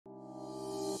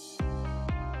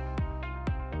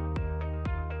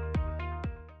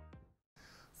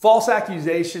False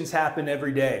accusations happen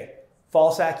every day.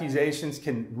 False accusations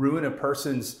can ruin a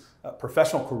person's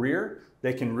professional career.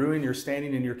 They can ruin your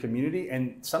standing in your community,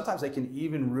 and sometimes they can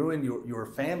even ruin your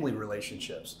family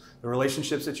relationships, the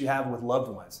relationships that you have with loved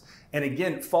ones. And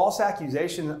again, false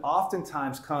accusations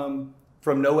oftentimes come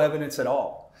from no evidence at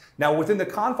all. Now, within the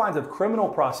confines of criminal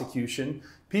prosecution,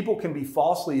 people can be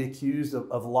falsely accused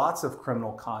of lots of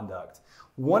criminal conduct.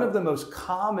 One of the most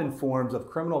common forms of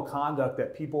criminal conduct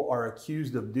that people are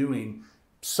accused of doing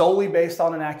solely based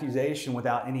on an accusation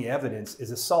without any evidence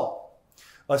is assault.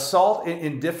 Assault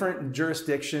in different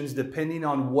jurisdictions, depending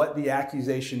on what the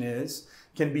accusation is,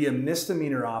 can be a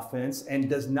misdemeanor offense and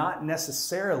does not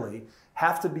necessarily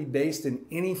have to be based in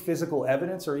any physical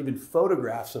evidence or even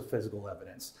photographs of physical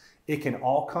evidence. It can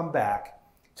all come back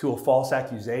to a false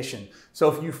accusation. So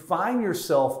if you find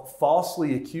yourself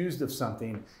falsely accused of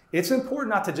something, it's important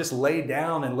not to just lay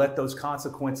down and let those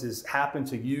consequences happen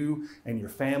to you and your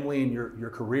family and your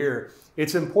career.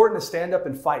 It's important to stand up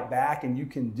and fight back, and you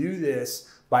can do this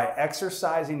by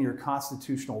exercising your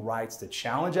constitutional rights to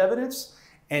challenge evidence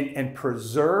and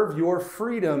preserve your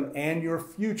freedom and your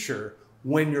future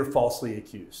when you're falsely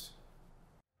accused.